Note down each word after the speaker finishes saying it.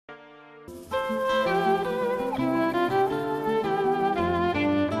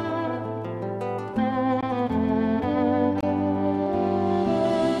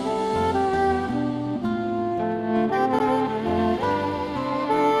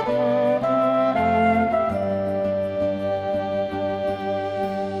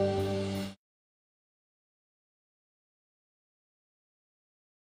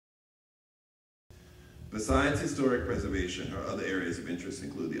Besides historic preservation, her other areas of interest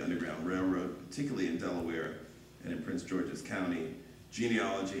include the Underground Railroad, particularly in Delaware and in Prince George's County,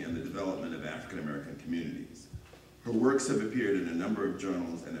 genealogy, and the development of African American communities. Her works have appeared in a number of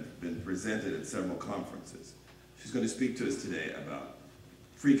journals and have been presented at several conferences. She's going to speak to us today about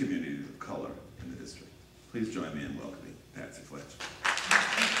free communities of color in the district. Please join me in welcoming Patsy Fletcher.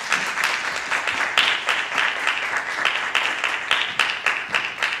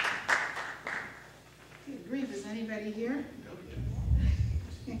 Is anybody here?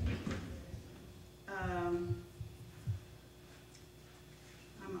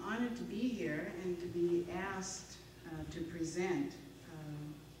 I'm honored to be here and to be asked to present.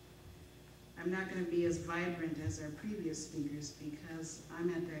 I'm not going to be as vibrant as our previous speakers because I'm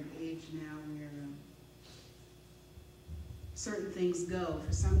at that age now where certain things go.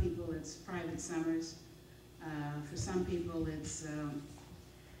 For some people it's private summers. For some people it's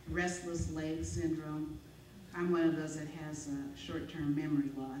restless leg syndrome. I'm one of those that has short-term memory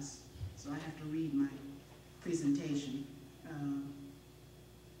loss, so I have to read my presentation.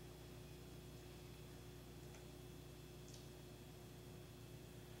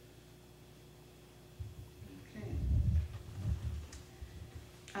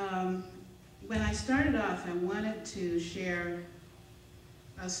 When I started off, I wanted to share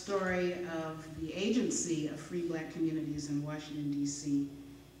a story of the agency of free black communities in Washington, D.C.,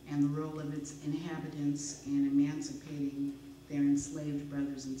 and the role of its inhabitants in emancipating their enslaved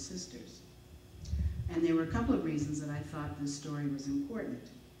brothers and sisters. And there were a couple of reasons that I thought this story was important.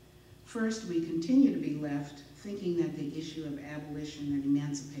 First, we continue to be left thinking that the issue of abolition and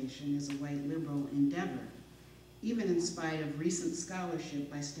emancipation is a white liberal endeavor, even in spite of recent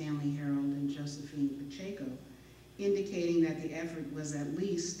scholarship by Stanley Harold and Josephine Pacheco, indicating that the effort was at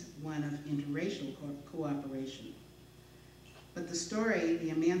least one of interracial cooperation. But the story,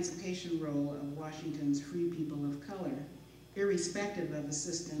 the emancipation role of Washington's free people of color, irrespective of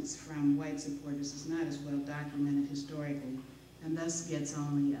assistance from white supporters, is not as well documented historically, and thus gets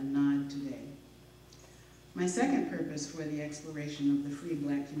only a nod today. My second purpose for the exploration of the free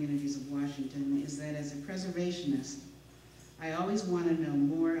black communities of Washington is that as a preservationist, I always want to know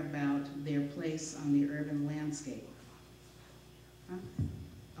more about their place on the urban landscape. Huh?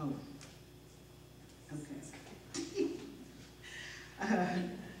 Oh, okay.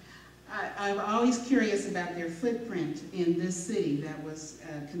 I'm always curious about their footprint in this city that was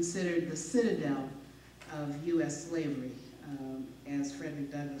considered the citadel of U.S. slavery, as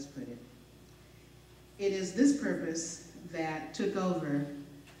Frederick Douglass put it. It is this purpose that took over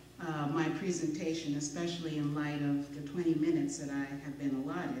my presentation, especially in light of the 20 minutes that I have been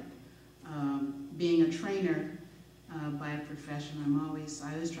allotted. Being a trainer by profession, I always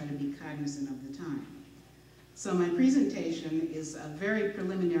try to be cognizant of the time. So my presentation is a very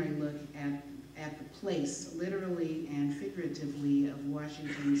preliminary look at the place, literally and figuratively, of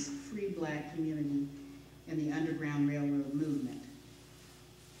Washington's free black community in the Underground Railroad movement.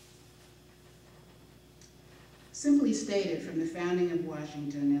 Simply stated, from the founding of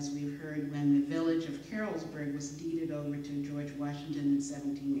Washington, as we've heard, when the village of Carrollsburg was deeded over to George Washington in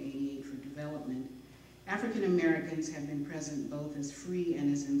 1788 for development, African Americans have been present both as free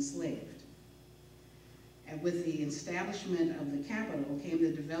and as enslaved. And with the establishment of the capital came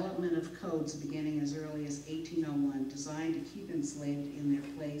the development of codes beginning as early as 1801, designed to keep enslaved in their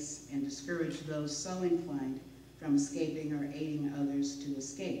place and discourage those so inclined from escaping or aiding others to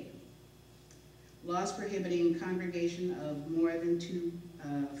escape. Laws prohibiting congregation of more than two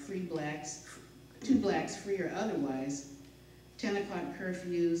blacks, free or otherwise, 10 o'clock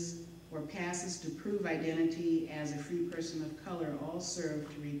curfews, or passes to prove identity as a free person of color all serve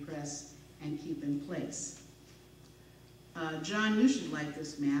to repress and keep in place. John, you should like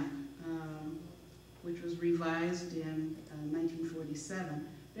this map, which was revised in 1947.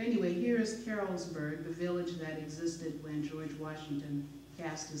 But anyway, here is Carrollsburg, the village that existed when George Washington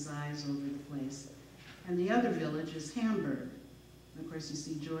cast his eyes over the place. And the other village is Hamburg. And of course, you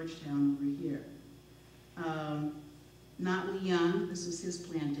see Georgetown over here. Notley Young, this was his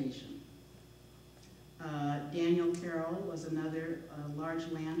plantation. Daniel Carroll was another large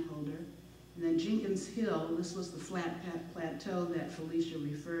landholder. And then Jenkins Hill, this was the flat plateau that Felicia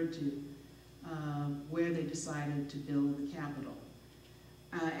referred to, where they decided to build the Capitol.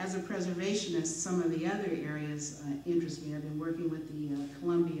 As a preservationist, some of the other areas interest me. I've been working with the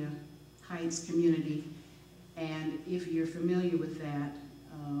Columbia Heights community, and if you're familiar with that,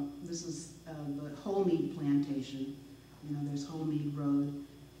 this is the Holmead plantation. You know, there's Holmead Road,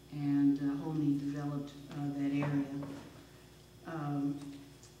 and Holmead developed that area.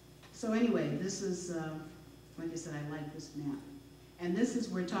 So anyway, this is, like I said, I like this map. And this is,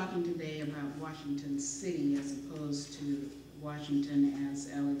 we're talking today about Washington City as opposed to Washington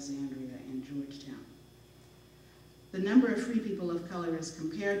as Alexandria and Georgetown. The number of free people of color as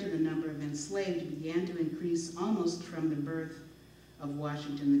compared to the number of enslaved began to increase almost from the birth of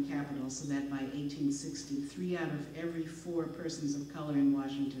Washington, the capital, so that by 1860, 3 out of every 4 persons of color in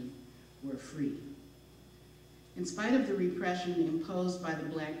Washington were free. In spite of the repression imposed by the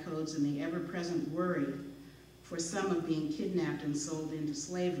black codes and the ever-present worry for some of being kidnapped and sold into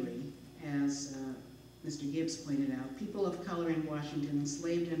slavery, as Mr. Gibbs pointed out, people of color in Washington,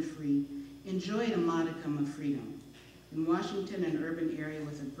 enslaved and free, enjoyed a modicum of freedom. In Washington, an urban area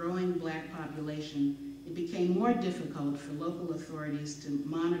with a growing black population, it became more difficult for local authorities to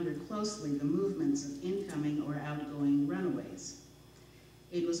monitor closely the movements of incoming or outgoing runaways.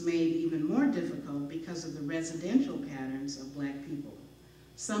 It was made even more difficult because of the residential patterns of black people.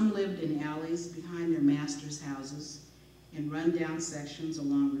 Some lived in alleys behind their masters' houses, in rundown sections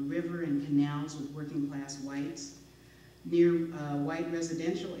along the river and canals with working-class whites, near white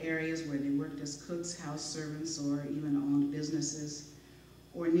residential areas where they worked as cooks, house servants, or even owned businesses,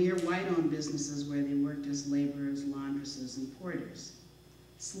 or near white-owned businesses where they worked as laborers, laundresses, and porters.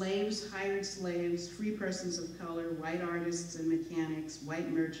 Slaves, hired slaves, free persons of color, white artists and mechanics, white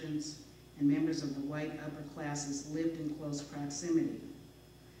merchants, and members of the white upper classes lived in close proximity.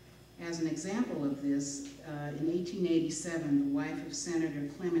 As an example of this, in 1887, the wife of Senator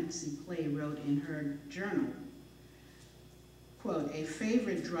Clement C. Clay wrote in her journal, quote, "A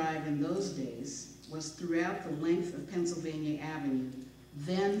favorite drive in those days was throughout the length of Pennsylvania Avenue,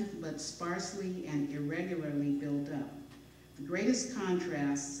 then but sparsely and irregularly built up. The greatest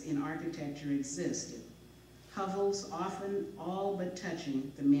contrasts in architecture existed, hovels often all but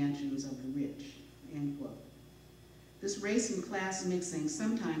touching the mansions of the rich," end quote. This race and class mixing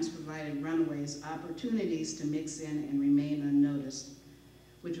sometimes provided runaways opportunities to mix in and remain unnoticed,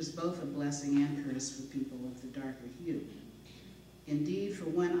 which was both a blessing and curse for people of the darker hue. Indeed, for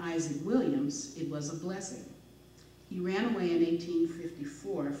one Isaac Williams, it was a blessing. He ran away in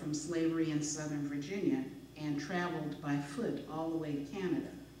 1854 from slavery in Southern Virginia and traveled by foot all the way to Canada.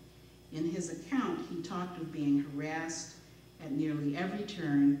 In his account, he talked of being harassed at nearly every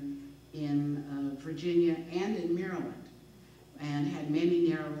turn in Virginia and in Maryland, and had many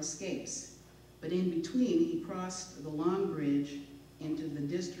narrow escapes. But in between, he crossed the Long Bridge into the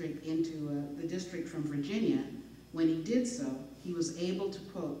district from Virginia. When he did so, he was able to,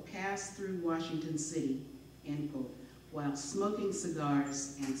 quote, "pass through Washington City," end quote, while smoking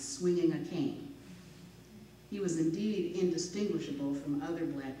cigars and swinging a cane. He was indeed indistinguishable from other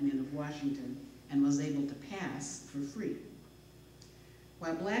black men of Washington and was able to pass for free.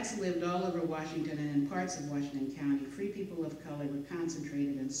 While blacks lived all over Washington and in parts of Washington County, free people of color were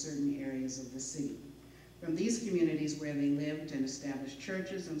concentrated in certain areas of the city. From these communities where they lived and established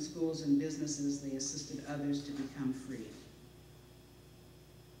churches and schools and businesses, they assisted others to become free.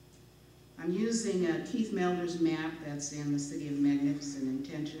 I'm using Keith Melder's map that's in the City of Magnificent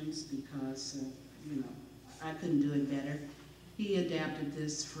Intentions because, you know, I couldn't do it better. He adapted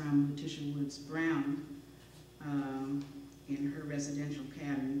this from Letitia Woods Brown in her residential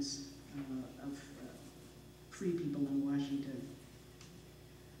patterns of free people in Washington.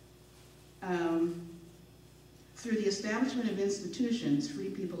 Through the establishment of institutions, free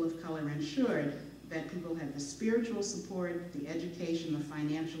people of color ensured that people had the spiritual support, the education, the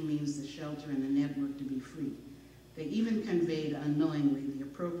financial means, the shelter, and the network to be free. They even conveyed unknowingly the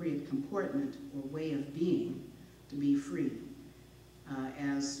appropriate comportment or way of being to be free,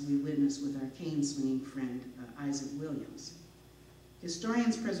 as we witnessed with our cane-swinging friend, Isaac Williams.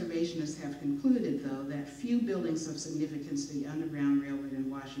 Historians preservationists have concluded, though, that few buildings of significance to the Underground Railroad in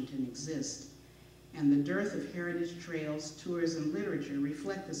Washington exist, and the dearth of heritage trails, tours, and literature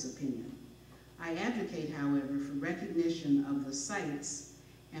reflect this opinion. I advocate, however, for recognition of the sites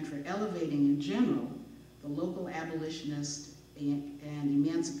and for elevating in general the local abolitionist and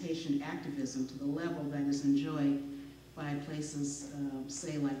emancipation activism to the level that is enjoyed by places,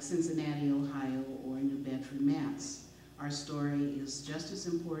 say, like Cincinnati, Ohio, or New Bedford, Mass. Our story is just as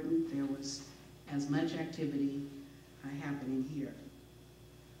important. There was as much activity happening here.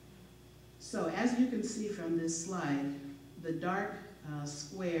 So as you can see from this slide, the dark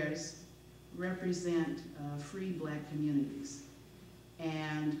squares represent free black communities.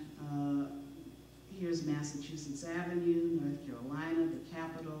 And here's Massachusetts Avenue, North Carolina, the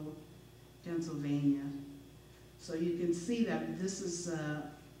capital, Pennsylvania. So you can see that this is,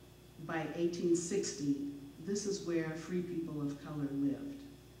 by 1860, this is where free people of color lived.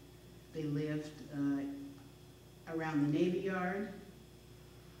 They lived around the Navy Yard,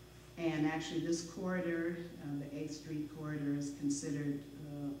 and actually this corridor, the 8th Street corridor, is considered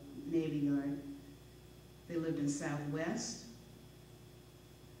Navy Yard. They lived in Southwest,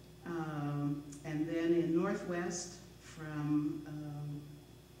 and then in Northwest, from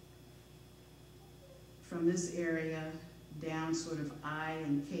this area down sort of I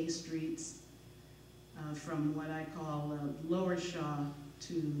and K streets, from what I call Lower Shaw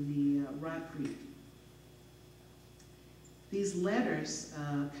to the Rock Creek. These letters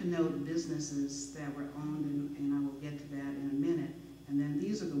connote businesses that were owned, and I will get to that in a minute. And then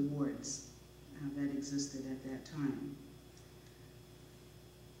these are the wards that existed at that time.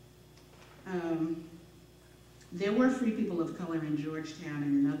 There were free people of color in Georgetown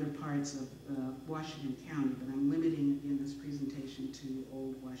and in other parts of Washington County, but I'm limiting again this presentation to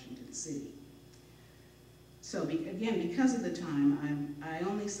Old Washington City. So again, because of the time, I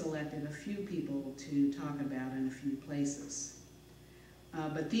only selected a few people to talk about in a few places.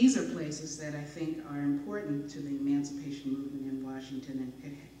 But these are places that I think are important to the emancipation movement in Washington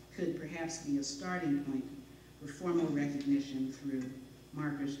and could perhaps be a starting point for formal recognition through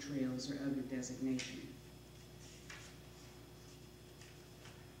markers, trails, or other designation.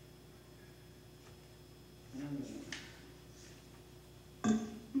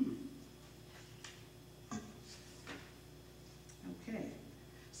 Okay,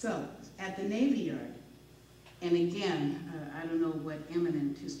 so at the Navy Yard, and again, I don't know what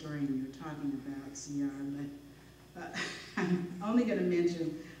eminent historian you're talking about, CR, but I'm only going to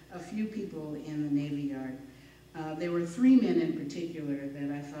mention a few people in the Navy Yard. There were 3 men in particular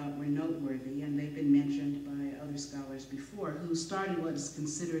that I thought were noteworthy, and they've been mentioned by other scholars before, who started what is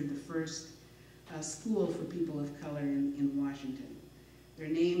considered the first school for people of color in Washington. Their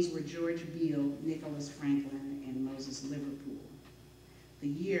names were George Beale, Nicholas Franklin, and Moses Liverpool. The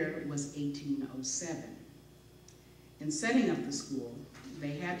year was 1807. In setting up the school,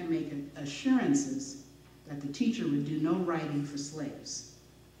 they had to make assurances that the teacher would do no writing for slaves.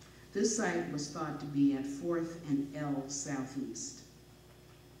 This site was thought to be at 4th and L Southeast.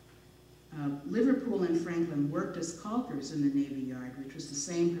 Liverpool and Franklin worked as caulkers in the Navy Yard, which was the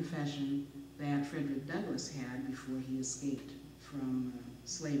same profession that Frederick Douglass had before he escaped from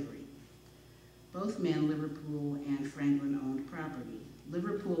slavery. Both men, Liverpool and Franklin, owned property.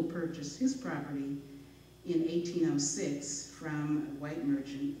 Liverpool purchased his property in 1806 from a white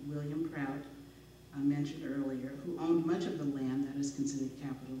merchant, William Prout, mentioned earlier, who owned much of the land that is considered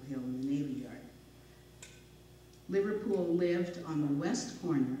Capitol Hill in the Navy Yard. Liverpool lived on the west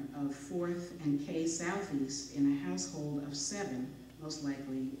corner of 4th and K Southeast in a household of 7, most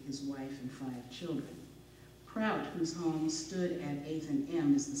likely his wife and 5 children. Prout, whose home stood at 8th and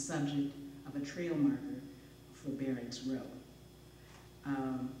M, is the subject of a trail marker for Barracks Row.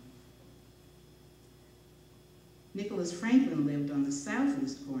 Nicholas Franklin lived on the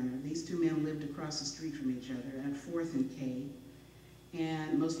southeast corner. These 2 men lived across the street from each other at 4th and K,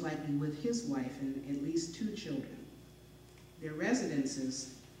 and most likely with his wife and at least 2 children. Their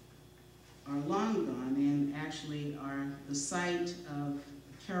residences are long gone and actually are the site of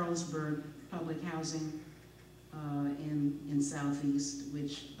Carrollsburg public housing in Southeast,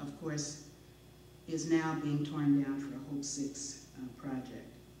 which of course is now being torn down for a Hope 6 project.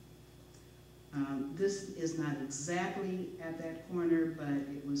 This is not exactly at that corner, but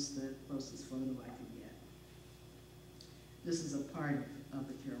it was the closest photo I could get. This is a part of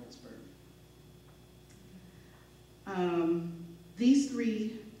the Carrollsburg. These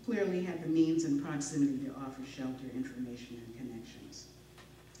 3 clearly had the means and proximity to offer shelter, information, and connections.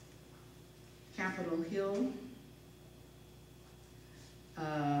 Capitol Hill.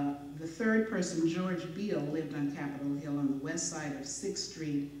 The 3rd person, George Beale, lived on Capitol Hill on the west side of 6th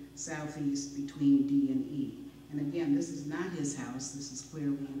Street Southeast between D and E. And again, this is not his house. This is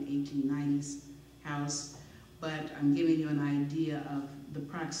clearly an 1890s house, but I'm giving you an idea of the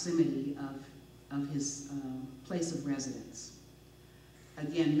proximity of his place of residence.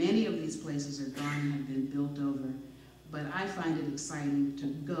 Again, many of these places are gone and have been built over, but I find it exciting to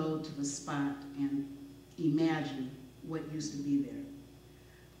go to the spot and imagine what used to be there.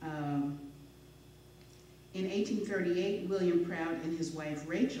 In 1838, William Prout and his wife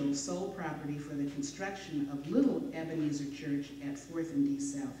Rachel sold property for the construction of Little Ebenezer Church at 4th and D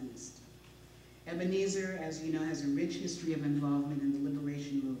Southeast. Ebenezer, as you know, has a rich history of involvement in the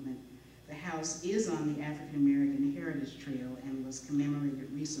liberation movement The house is on the African American Heritage Trail and was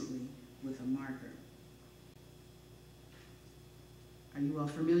commemorated recently with a marker. Are you all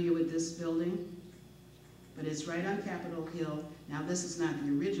familiar with this building? But it's right on Capitol Hill. Now, this is not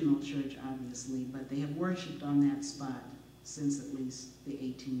the original church, obviously, but they have worshiped on that spot since at least the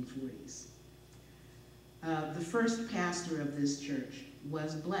 1840s. The first pastor of this church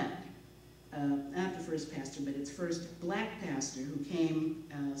was black. Not the first pastor, but its first black pastor, who came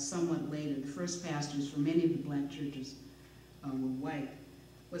somewhat later. The first pastors for many of the black churches were white,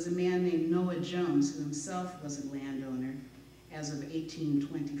 was a man named Noah Jones, who himself was a landowner as of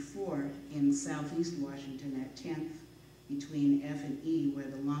 1824 in southeast Washington at 10th between F and E, where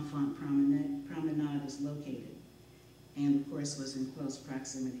the L'Enfant Promenade is located, and of course was in close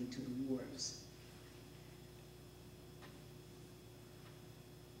proximity to the wharves.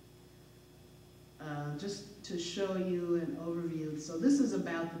 Just to show you an overview, so this is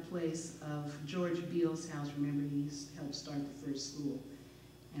about the place of George Beale's house. Remember, he helped start the first school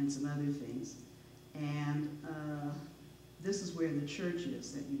and some other things. And this is where the church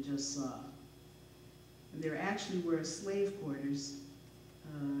is that you just saw. And there actually were slave quarters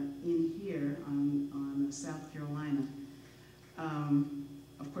in here on South Carolina.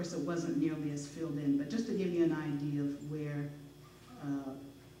 Of course, it wasn't nearly as filled in, but just to give you an idea of where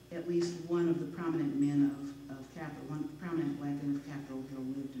at least one of the prominent men of Capitol, one prominent black men of Capitol Hill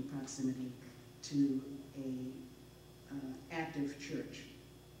lived in proximity to a active church.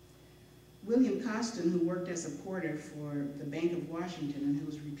 William Costin, who worked as a porter for the Bank of Washington and who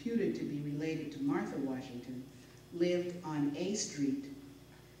was reputed to be related to Martha Washington, lived on A Street,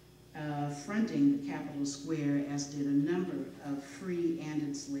 fronting the Capitol Square, as did a number of free and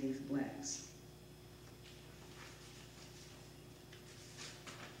enslaved blacks.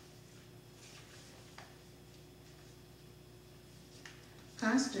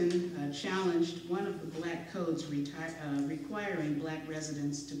 Costin challenged one of the black codes requiring black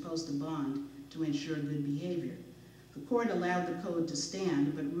residents to post a bond to ensure good behavior. The court allowed the code to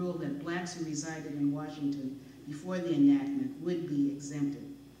stand, but ruled that blacks who resided in Washington before the enactment would be exempted.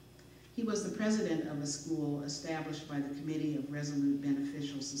 He was the president of a school established by the Committee of Resolute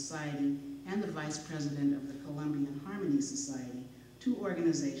Beneficial Society and the vice president of the Columbian Harmony Society, two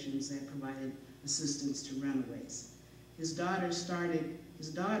organizations that provided assistance to runaways. His daughters started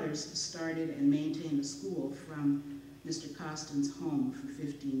and maintained a school from Mr. Costin's home for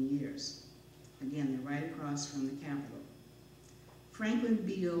 15 years. Again, they're right across from the Capitol. Franklin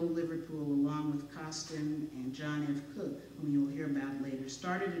Beale, Liverpool, along with Costin and John F. Cook, whom you'll hear about later,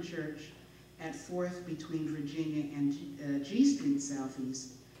 started a church at 4th between Virginia and G Street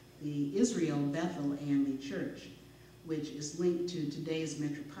Southeast, the Israel Bethel AME Church, which is linked to today's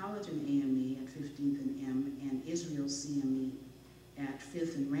Metropolitan AME at 15th and M and Israel CME at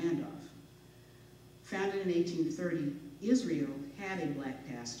 5th and Randolph. Founded in 1830, Israel had a black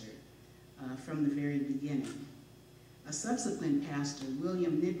pastor from the very beginning. A subsequent pastor,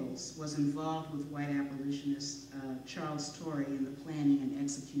 William Nichols, was involved with white abolitionist Charles Torrey in the planning and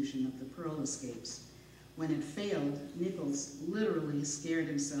execution of the Pearl escapes. When it failed, Nichols literally scared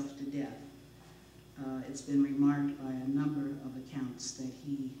himself to death. It's been remarked by a number of accounts that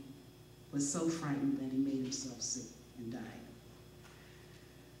he was so frightened that he made himself sick and died.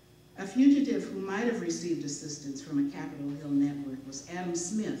 A fugitive who might have received assistance from a Capitol Hill network was Adam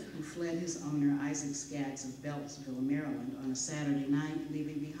Smith, who fled his owner, Isaac Skaggs of Beltsville, Maryland, on a Saturday night,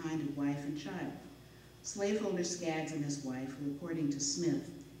 leaving behind a wife and child. Slaveholder Skaggs and his wife, who, according to Smith,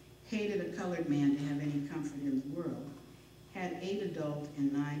 hated a colored man to have any comfort in the world, had 8 adult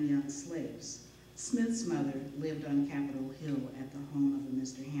and 9 young slaves. Smith's mother lived on Capitol Hill at the home of a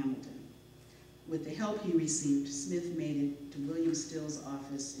Mr. Hamilton. With the help he received, Smith made it to William Still's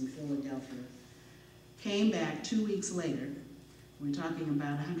office in Philadelphia, came back 2 weeks later, we're talking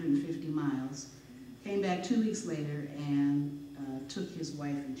about 150 miles, came back 2 weeks later and took his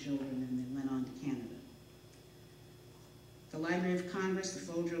wife and children and then went on to Canada. The Library of Congress, the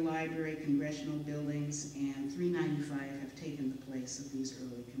Folger Library, congressional buildings, and 395 have taken the place of these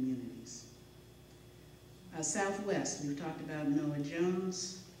early communities. Southwest, we've talked about Noah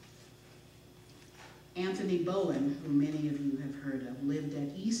Jones. Anthony Bowen, who many of you have heard of, lived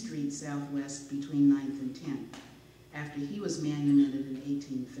at E Street Southwest between 9th and 10th after he was manumitted in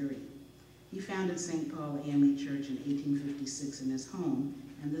 1830. He founded St. Paul AME Church in 1856 in his home,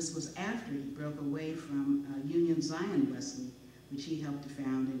 and this was after he broke away from Union Zion Wesley, which he helped to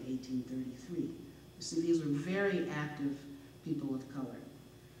found in 1833. You see, these were very active people of color.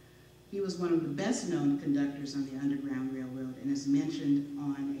 He was one of the best-known conductors on the Underground Railroad and is mentioned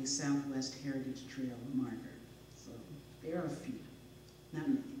on a Southwest Heritage Trail marker. So there are a few, not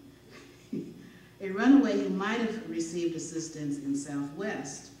many. A runaway who might have received assistance in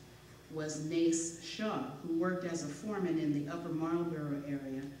Southwest was Nace Shaw, who worked as a foreman in the Upper Marlboro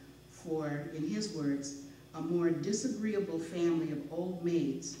area for, in his words, a more disagreeable family of old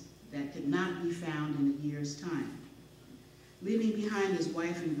maids that could not be found in a year's time. Leaving behind his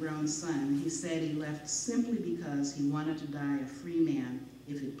wife and grown son, he said he left simply because he wanted to die a free man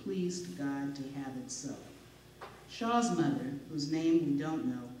if it pleased God to have it so. Shaw's mother, whose name we don't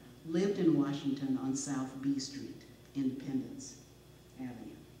know, lived in Washington on South B Street, Independence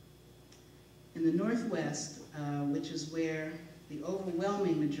Avenue. In the Northwest, which is where the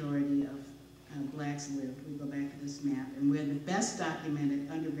overwhelming majority of blacks lived, we go back to this map, and where the best documented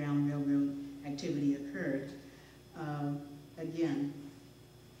Underground Railroad activity occurred, again,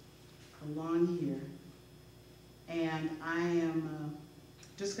 along here. And I am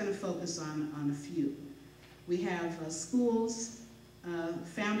just going to focus on a few. We have schools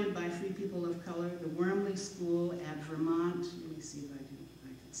founded by free people of color, the Wormley School at Vermont. Let me see if I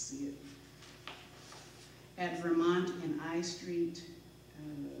can see it. At Vermont and I Street.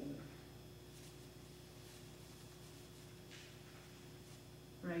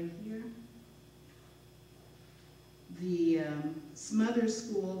 Right here. The Smothers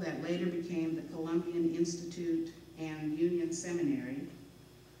School that later became the Columbian Institute and Union Seminary.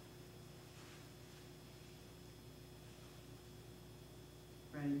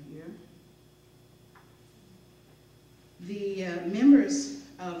 Right here. The members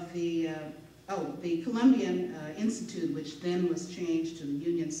of the Columbian Institute, which then was changed to the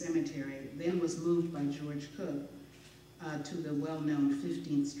Union Cemetery, then was moved by George Cook to the well-known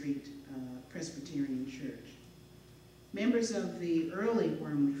 15th Street Presbyterian Church. Members of the early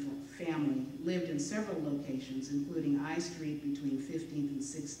Wormley family lived in several locations, including I Street between 15th and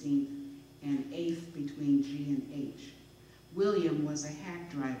 16th, and 8th between G and H. William was a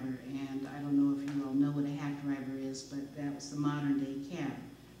hack driver, and I don't know if you all know what a hack driver is, but that was the modern-day cab.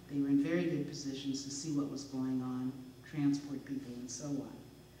 They were in very good positions to see what was going on, transport people, and so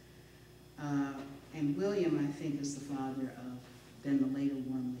on. And William, I think, is the father of then the later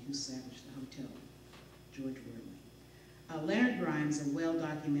Wormley who established the hotel, George Wormley. Leonard Grimes, a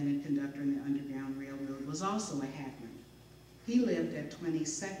well-documented conductor in the Underground Railroad, was also a hackman. He lived at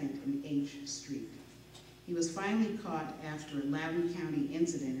 22nd and H Street. He was finally caught after a Loudoun County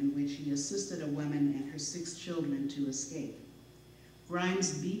incident in which he assisted a woman and her 6 children to escape.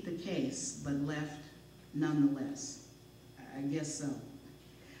 Grimes beat the case, but left nonetheless. I guess so.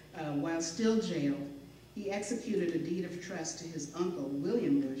 While still jailed, he executed a deed of trust to his uncle,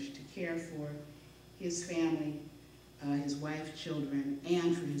 William Bush, to care for his family, his wife, children,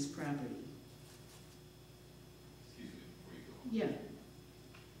 and for his property. Excuse me, before you go on. Yeah.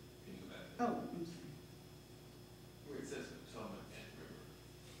 Can you go back? Oh, I'm sorry. Where it says Potomac and River.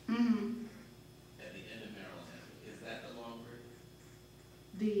 Mm-hmm. At the end of Maryland Avenue, is that the Long Bridge?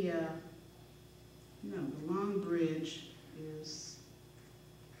 No, the Long Bridge is,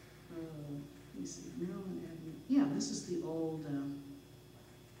 let me see, Maryland Avenue. Yeah, this is the old,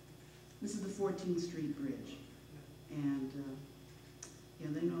 this is the 14th Street Bridge. And, yeah,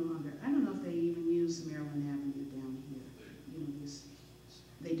 they no longer, I don't know if they even use Maryland Avenue down here. You know, this,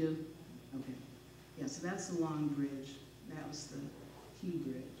 they do? Okay. Yeah, so that's the Long Bridge. That was the Key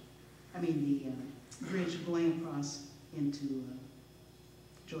Bridge. I mean, the bridge going across into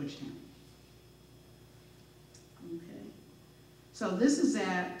Georgetown. Okay. So this is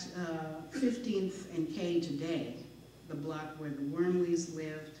at 15th and K today, the block where the Wormleys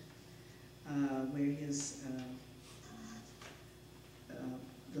lived, where his,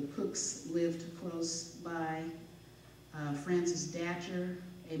 the Cooks lived close by. Francis Datcher,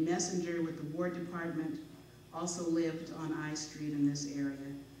 a messenger with the War Department, also lived on I Street in this area.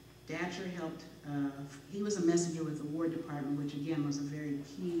 Datcher helped, he was a messenger with the War Department, which again was a very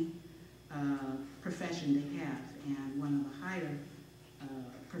key profession to have, and one of the higher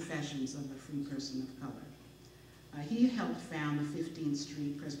professions of a free person of color. He helped found the 15th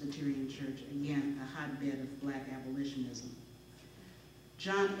Street Presbyterian Church, again, a hotbed of black abolitionism.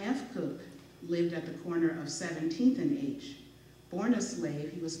 John F. Cook lived at the corner of 17th and H. Born a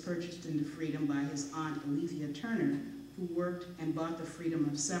slave, he was purchased into freedom by his aunt Alethea Turner, who worked and bought the freedom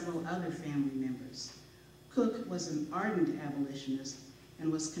of several other family members. Cook was an ardent abolitionist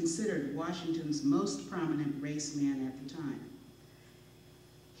and was considered Washington's most prominent race man at the time.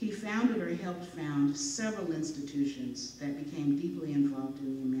 He founded or helped found several institutions that became deeply involved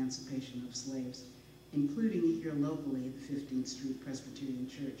in the emancipation of slaves, including here locally the 15th Street Presbyterian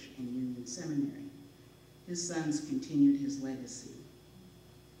Church and Union Seminary. His sons continued his legacy.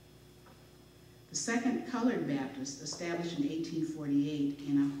 The Second Colored Baptist, established in 1848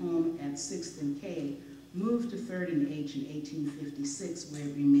 in a home at 6th and K, moved to 3rd and H in 1856, where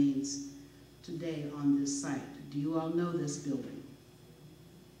it remains today on this site. Do you all know this building?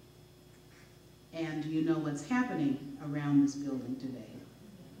 And do you know what's happening around this building today?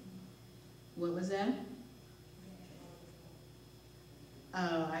 What was that?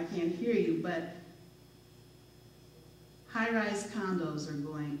 I can't hear you, but high-rise condos are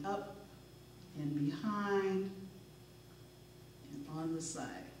going up and behind and on the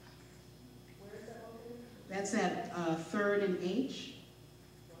side. Where is that located? That's at 3rd and H.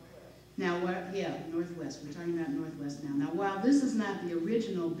 Now, yeah, Northwest. We're talking about Northwest now. Now, while this is not the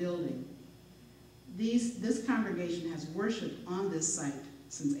original building, this congregation has worshiped on this site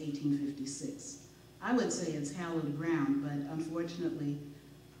since 1856. I would say it's hallowed ground, but unfortunately,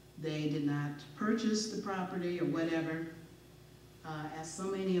 they did not purchase the property or whatever, as so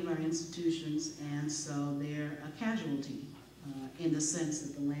many of our institutions, and so they're a casualty in the sense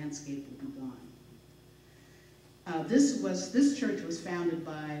that the landscape will be gone. This church was founded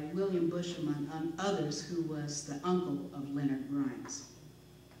by William Bush, among others, who was the uncle of Leonard Grimes.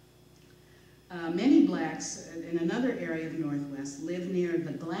 Many blacks in another area of Northwest live near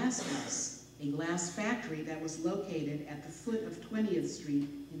the Glass House, a glass factory that was located at the foot of 20th Street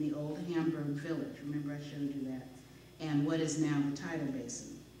in the old Hamburg Village. Remember I showed you that? And what is now the tidal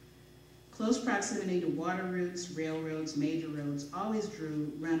basin. Close proximity to water routes, railroads, major roads always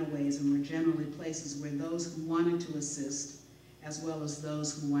drew runaways and were generally places where those who wanted to assist, as well as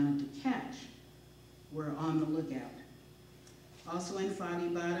those who wanted to catch, were on the lookout. Also in Foggy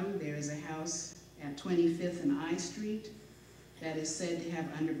Bottom, there is a house at 25th and I Street that is said to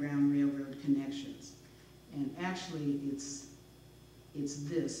have Underground Railroad connections. And actually, it's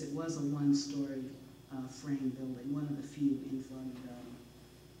this. It was a one-story frame building, one of the few in Foggy Bottom.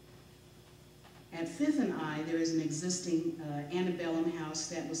 At 5th and I, there is an existing antebellum house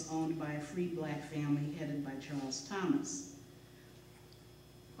that was owned by a free black family headed by Charles Thomas.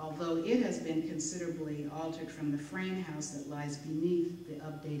 Although it has been considerably altered from the frame house that lies beneath the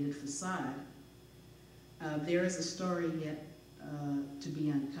updated facade, there is a story yet to be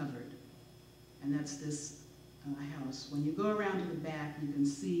uncovered, and that's this house. When you go around to the back, you can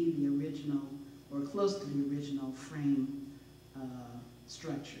see the original, or close to the original frame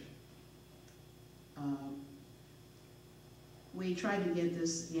structure. We tried to get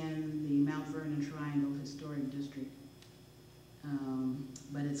this in the Mount Vernon Triangle Historic District,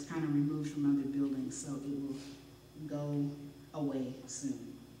 but it's kind of removed from other buildings, so it will go away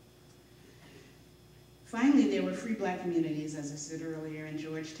soon. Finally, there were free black communities, as I said earlier, in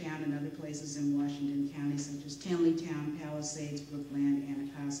Georgetown and other places in Washington County, such as Tenleytown, Palisades, Brookland,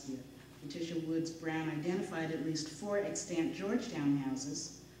 Anacostia. Letitia Woods Brown identified at least 4 extant Georgetown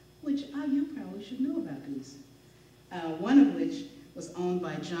houses, which you probably should know about these. One of which was owned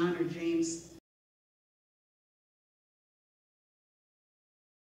by John or James